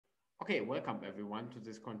Okay, welcome everyone to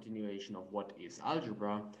this continuation of what is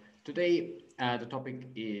algebra. Today, the topic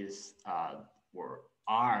is or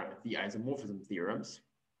are the isomorphism theorems.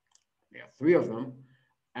 There are three of them,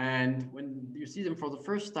 and when you see them for the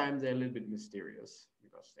first time, they're a little bit mysterious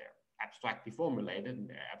because they're abstractly formulated and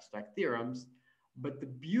they're abstract theorems. But the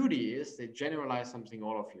beauty is they generalize something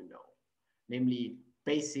all of you know, namely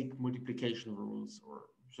basic multiplication rules or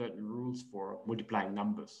certain rules for multiplying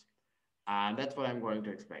numbers. And that's what I'm going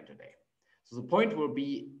to explain today. So the point will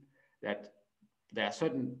be that there are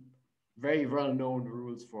certain very well-known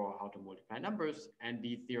rules for how to multiply numbers, and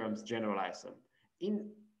the theorems generalize them in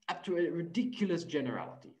up to a ridiculous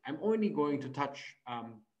generality. I'm only going to touch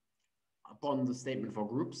upon the statement for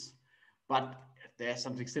groups, but there's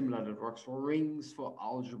something similar that works for rings, for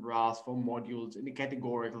algebras, for modules, in the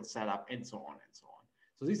categorical setup, and so on and so on.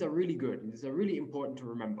 So these are really good, and these are really important to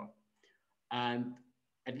remember. And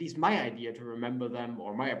at least my idea to remember them,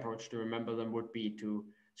 or my approach to remember them, would be to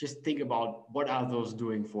just think about what are those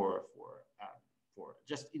doing for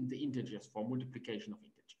just in the integers, for multiplication of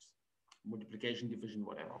integers, multiplication, division,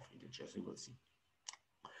 whatever of integers, you will see.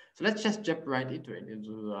 So let's just jump right into it,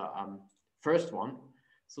 into the first one.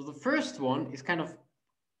 So the first one is kind of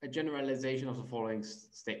a generalization of the following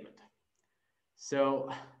statement. So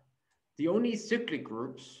the only cyclic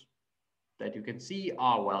groups that you can see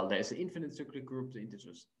are, well, there's an infinite cyclic group, the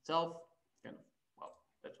integers itself, kind of, well,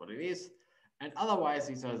 that's what it is. And otherwise,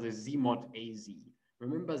 these are the Z mod AZ.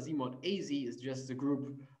 Remember, Z mod AZ is just the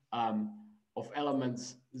group of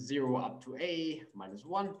elements 0 up to A minus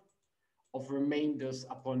 1 of remainders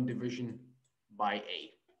upon division by A,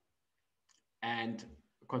 and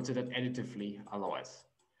considered additively, otherwise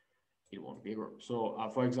it won't be a group. So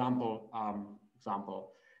for example,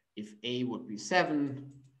 if A would be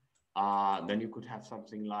 7, then you could have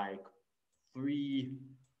something like 3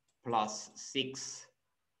 plus 6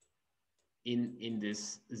 in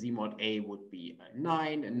this Z mod A would be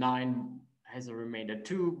 9, and 9 has a remainder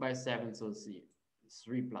 2 by 7, so it's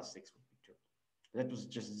 3 plus 6 would be 2. That was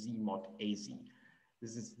just Z mod AZ.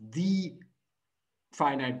 This is the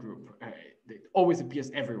finite group. It always appears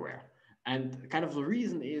everywhere. And kind of the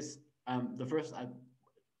reason is the first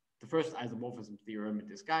isomorphism theorem in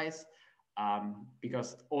disguise,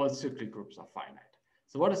 because all cyclic groups are finite.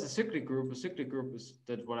 So what is a cyclic group? A cyclic group is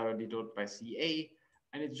that what I already denoted by CA,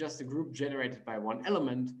 and it's just a group generated by one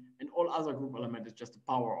element, and all other group element is just the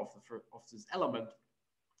power of this element.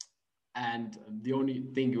 And the only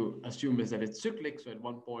thing you assume is that it's cyclic, so at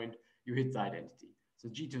one point you hit the identity. So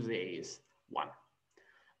G to the A is 1.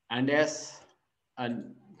 And there's a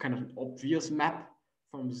kind of an obvious map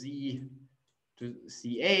from Z to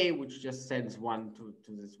CA, which just sends 1 to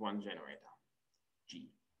this one generator,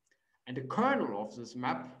 G. And the kernel of this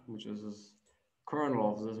map, which is this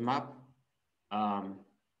kernel of this map,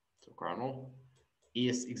 so kernel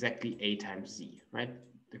is exactly A times Z, right?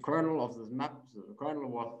 The kernel of this map, so the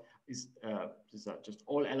kernel is these are just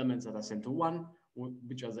all elements that are sent to 1.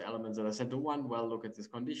 Which are the elements that are sent to 1? Well, look at this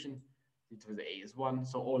condition. Z to the A is 1,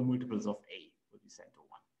 so all multiples of A will be sent to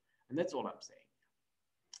 1. And that's all I'm saying.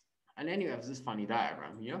 And then you have this funny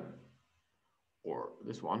diagram here, or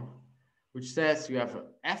this one, which says you have a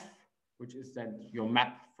F, which is then your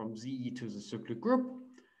map from Z to the cyclic group,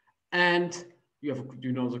 and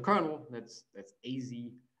you know the kernel, that's AZ,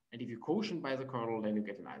 and if you quotient by the kernel, then you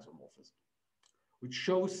get an isomorphism, which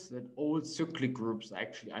shows that all cyclic groups are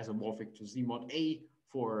actually isomorphic to Z mod A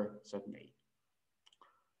for certain A.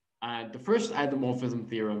 And the first isomorphism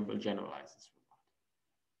theorem will generalize this result.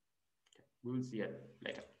 Okay, we will see it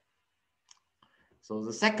later. So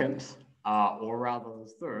the second, or rather the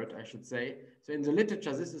third, I should say. So in the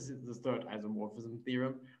literature, this is the third isomorphism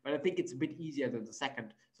theorem, but I think it's a bit easier than the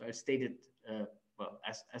second. So I stated, well,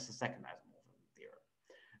 as the second isomorphism theorem.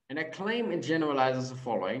 And I claim it generalizes the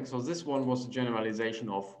following. So this one was a generalization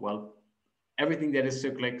of, well, everything that is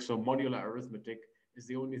cyclic, so modular arithmetic is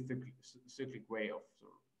the only cyclic way of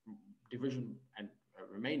division and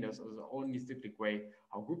remainders, are the only cyclic way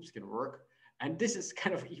how groups can work. And this is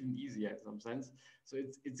kind of even easier in some sense. So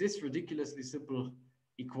it's this ridiculously simple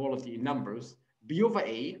equality in numbers. B over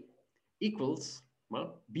A equals,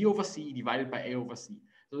 well, B over C divided by A over C.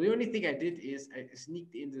 So the only thing I did is I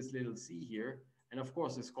sneaked in this little C here. And of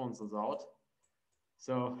course, this cancels out.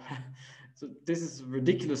 So, so this is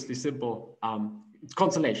ridiculously simple. It's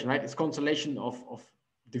consolation, right? It's consolation of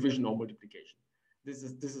division or multiplication. This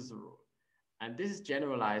is the rule. And this is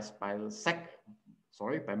generalized by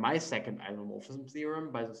by my second isomorphism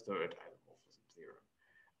theorem, by the third isomorphism theorem.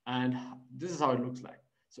 And this is how it looks like.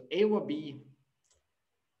 So A over B,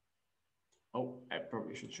 oh, I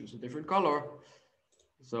probably should choose a different color.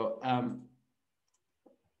 So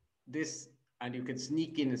this, and you can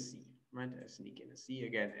sneak in a C, right? Sneak in a C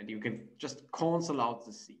again, and you can just cancel out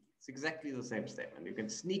the C. It's exactly the same statement. You can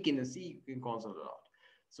sneak in a C, you can cancel it out.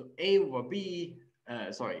 So A over B,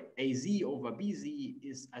 AZ over BZ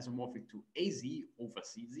is isomorphic to AZ over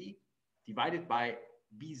CZ divided by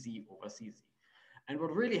BZ over CZ. And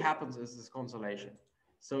what really happens is this cancellation.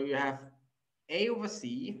 So you have A over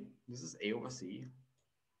C, this is A over C,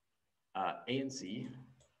 A and C.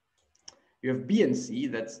 You have B and C,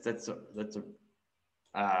 that's a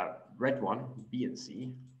red one, B and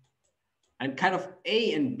C. And kind of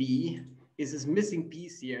A and B is this missing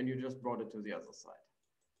piece here, and you just brought it to the other side,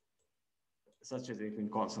 such that you can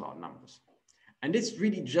cancel out numbers. And this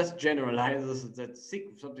really just generalizes that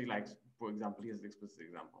something like, for example, here's an explicit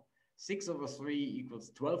example. 6 over 3 equals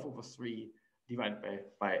 12 over 3 divided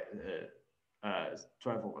by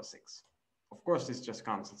 12 over 6. Of course, this just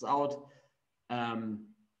cancels out. And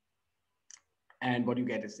what you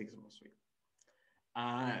get is 6 over 3.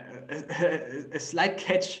 A slight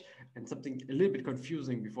catch and something a little bit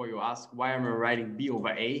confusing before you ask, why am I writing B over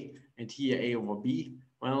A and here A over B?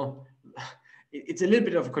 Well, it's a little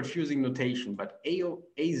bit of a confusing notation, but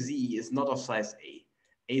AZ is not of size A.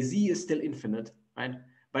 AZ is still infinite, right?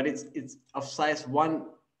 But it's of size 1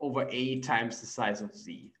 over A times the size of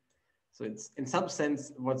Z. So it's, in some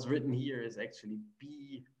sense, what's written here is actually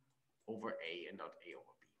B over A and not A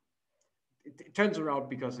over B. It turns around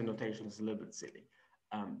because the notation is a little bit silly.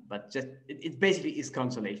 But just it basically is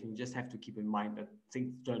consolation. You just have to keep in mind that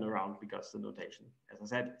things turn around because the notation, as I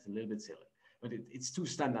said, is a little bit silly. But it's too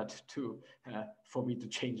standard for me to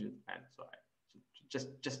change it, and so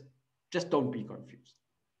just don't be confused.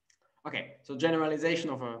 Okay, so generalization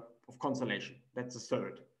of consolation. That's the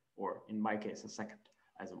third, or in my case, the second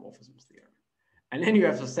isomorphism theorem. And then you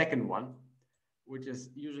have the second one, which is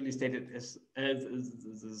usually stated as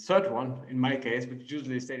the third one, in my case, which is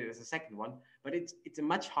usually stated as the second one, but it's a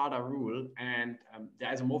much harder rule, and the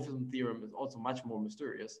isomorphism theorem is also much more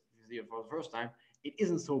mysterious. If you see it for the first time, it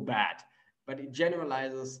isn't so bad, but it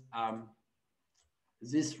generalizes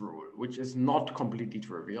this rule, which is not completely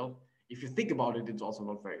trivial. If you think about it, it's also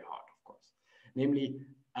not very hard, of course. Namely,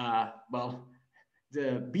 well,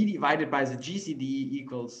 the B divided by the GCD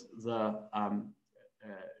equals the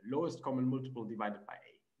lowest common multiple divided by A.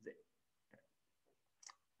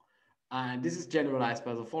 And this is generalized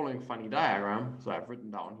by the following funny diagram. So I've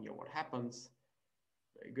written down here what happens.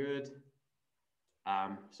 Very good.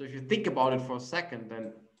 So if you think about it for a second,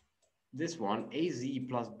 then this one, AZ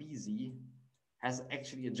plus BZ, has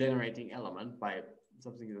actually a generating element by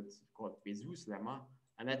something that's called Bézout's lemma,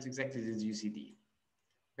 and that's exactly the GCD.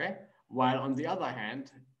 Okay? While on the other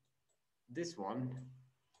hand, this one,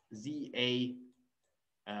 ZA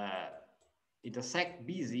intersect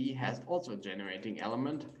BZ, has also a generating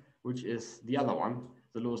element, which is the other one,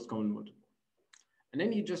 the lowest common multiple. And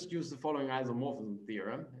then you just use the following isomorphism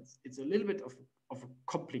theorem. It's a little bit of a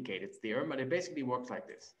complicated theorem, but it basically works like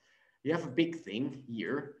this. You have a big thing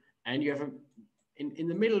here, and you have in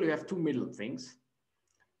the middle, you have two middle things,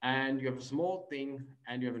 and you have a small thing,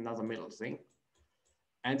 and you have another middle thing.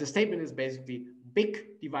 And the statement is basically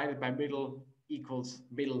big divided by middle equals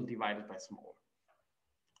middle divided by small.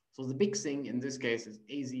 So the big thing in this case is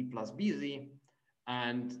AZ plus BZ,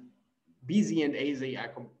 and BZ and AZ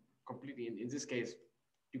are completely, in this case,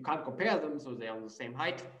 you can't compare them, so they are on the same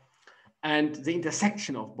height. And the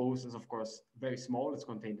intersection of both is, of course, very small. It's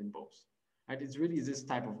contained in both. Right? It's really this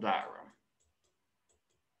type of diagram.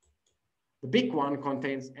 The big one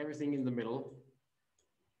contains everything in the middle,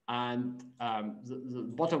 and the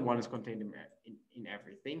bottom one is contained in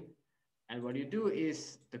everything. And what you do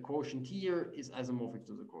is the quotient here is isomorphic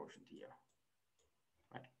to the quotient here.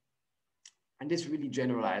 Right? And this really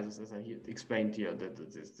generalizes, as I explained here,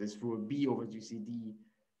 that this rule B over GCD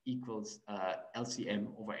equals LCM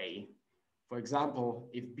over A. For example,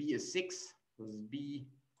 if B is 6, this is B,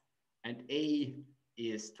 and A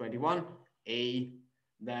is 21, A,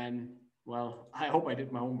 then, well, I hope I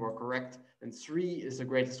did my homework correct. Then 3 is the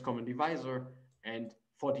greatest common divisor, and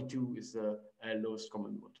 42 is the lowest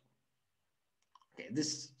common multiple. Okay,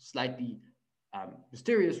 this slightly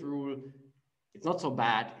mysterious rule, it's not so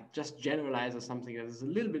bad. It just generalizes something that is a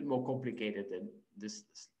little bit more complicated than this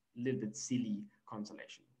little bit silly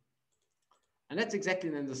consolation. And that's exactly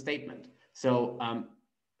then the statement. So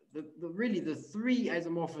really the three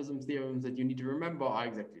isomorphism theorems that you need to remember are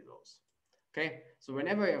exactly those. Okay, so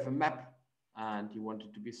whenever you have a map and you want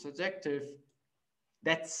it to be surjective,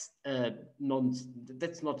 that's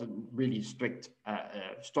not a really strict,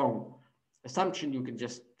 strong assumption. You can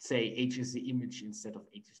just say H is the image instead of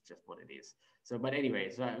H is just what it is. So, but anyway,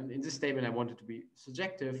 so in this statement, I want it to be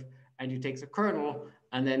surjective, and you take the kernel,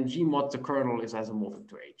 and then G mod the kernel is isomorphic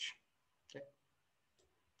to H. Okay.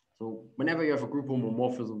 So whenever you have a group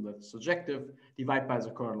homomorphism that's surjective, divide by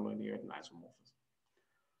the kernel, and you get an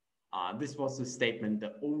isomorphism. This was the statement.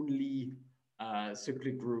 The only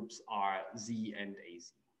cyclic groups are Z and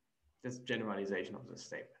AC. That's generalization of this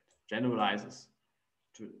statement. Generalizes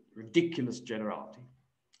to ridiculous generality.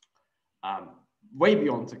 Way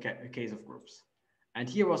beyond the case of groups. And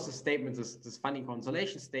here was the statement, this funny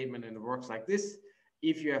consolation statement, and it works like this.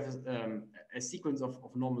 If you have a sequence of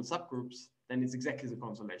normal subgroups, then it's exactly the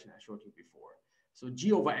consolation I showed you before. So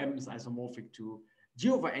G over M is isomorphic to G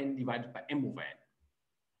over N divided by M over N.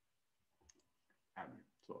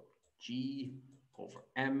 So G over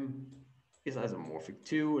M is isomorphic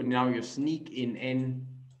to, and now you sneak in N,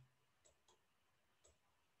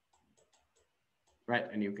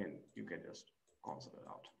 right? And you can just cancel it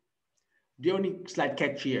out. The only slight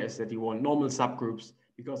catch here is that you want normal subgroups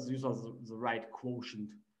because these are the right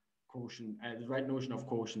the right notion of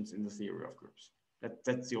quotients in the theory of groups.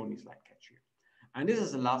 That's the only slight catch here. And this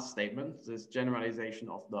is the last statement, this generalization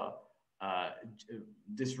of the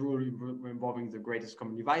this rule involving the greatest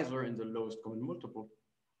common divisor and the lowest common multiple.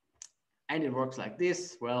 And it works like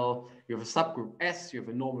this. Well, you have a subgroup S, you have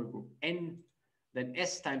a normal group N, then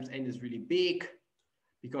S times N is really big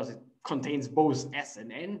because it contains both S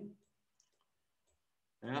and N.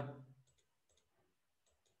 Yeah.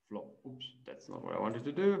 Flop. Oops, that's not what I wanted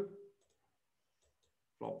to do.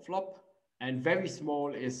 Flop, flop. And very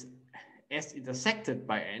small is S intersected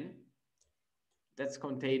by N. That's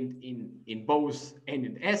contained in both N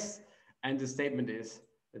and S. And the statement is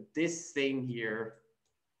that this thing here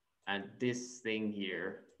and this thing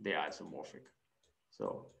here, they are isomorphic.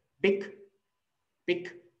 So big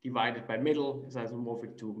divided by middle is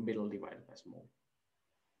isomorphic to middle divided by small.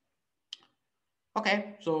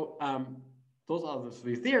 Okay, so those are the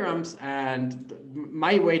three theorems, and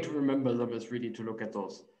my way to remember them is really to look at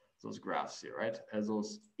those graphs here, right? As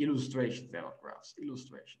those illustrations, they're not graphs,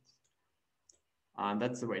 illustrations. And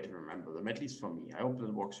that's the way to remember them, at least for me. I hope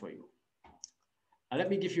that works for you. Let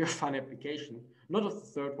me give you a fun application, not of the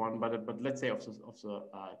third one, but let's say of the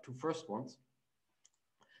two first ones.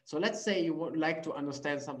 So let's say you would like to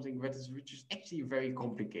understand something which is actually very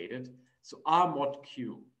complicated. So R mod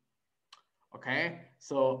Q. Okay,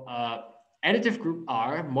 so additive group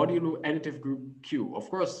R modulo additive group Q. Of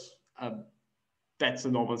course, that's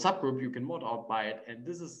a normal subgroup. You can mod out by it, and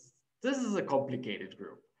this is a complicated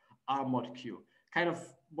group, R mod Q. Kind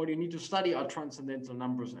of what you need to study are transcendental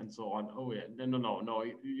numbers and so on. Oh yeah, no,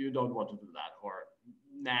 you don't want to do that. Or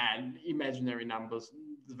nah, imaginary numbers,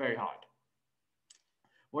 it's very hard.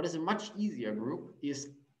 What is a much easier group is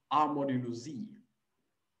R modulo Z,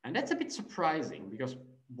 and that's a bit surprising because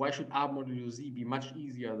why should R modulo Z be much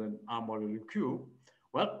easier than R modulo Q?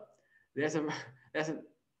 Well, there's a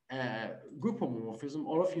group homomorphism,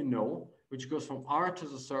 all of you know, which goes from R to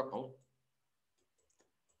the circle.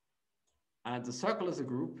 And the circle is a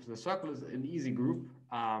group. The circle is an easy group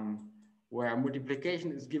where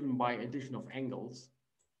multiplication is given by addition of angles.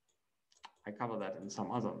 I cover that in some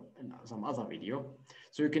other video.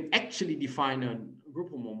 So you can actually define a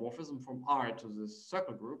group homomorphism from R to this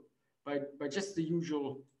circle group by just the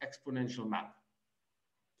usual exponential map.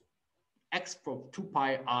 X for 2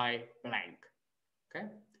 pi I blank. Okay,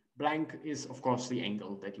 blank is of course the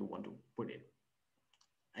angle that you want to put in.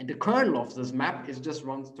 And the kernel of this map is just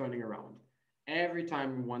once turning around. Every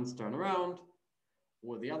time one's turn around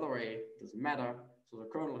or the other way, doesn't matter. So the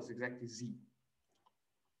kernel is exactly Z.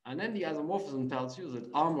 And then the isomorphism tells you that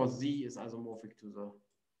R mod Z is isomorphic to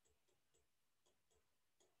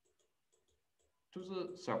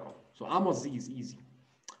the circle. So R mod Z is easy.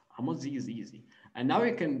 R mod Z is easy. And now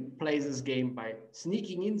you can play this game by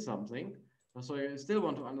sneaking in something. So you still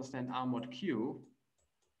want to understand R mod Q.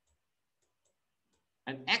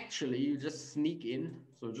 And actually you just sneak in.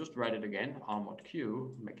 So just write it again, R mod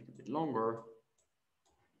Q, make it a bit longer.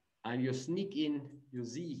 And you sneak in your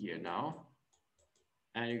Z here now.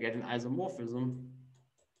 And you get an isomorphism.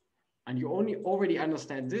 And you already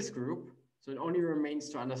understand this group. So it only remains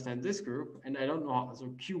to understand this group. And I don't know how,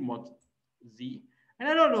 so Q mod Z. And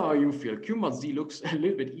I don't know how you feel. Q mod Z looks a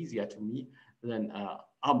little bit easier to me than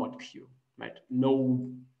R mod Q, right?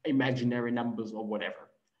 No imaginary numbers or whatever.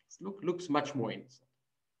 It looks much more innocent.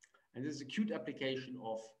 And this is a cute application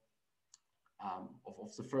of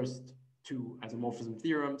the first two isomorphism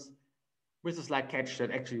theorems, with a slight catch that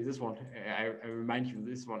actually this one, I remind you,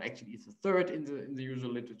 this one actually is the third in the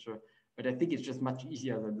usual literature, but I think it's just much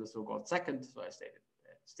easier than the so-called second, so I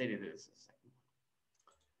stated it as the second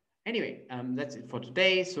Anyway, that's it for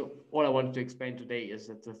today. So all I wanted to explain today is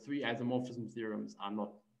that the three isomorphism theorems are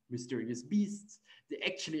not mysterious beasts. They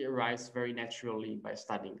actually arise very naturally by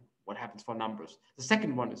studying what happens for numbers. The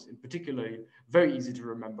second one is in particular very easy to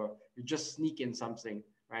remember. You just sneak in something,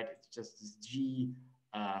 right? It's just this G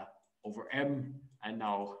over M, and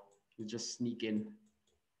now you just sneak in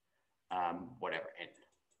whatever N,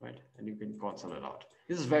 right? And you can cancel it out.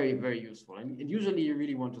 This is very, very useful. And usually you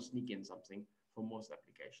really want to sneak in something for most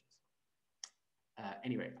applications.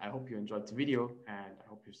 Anyway, I hope you enjoyed the video, and I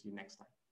hope you see you next time.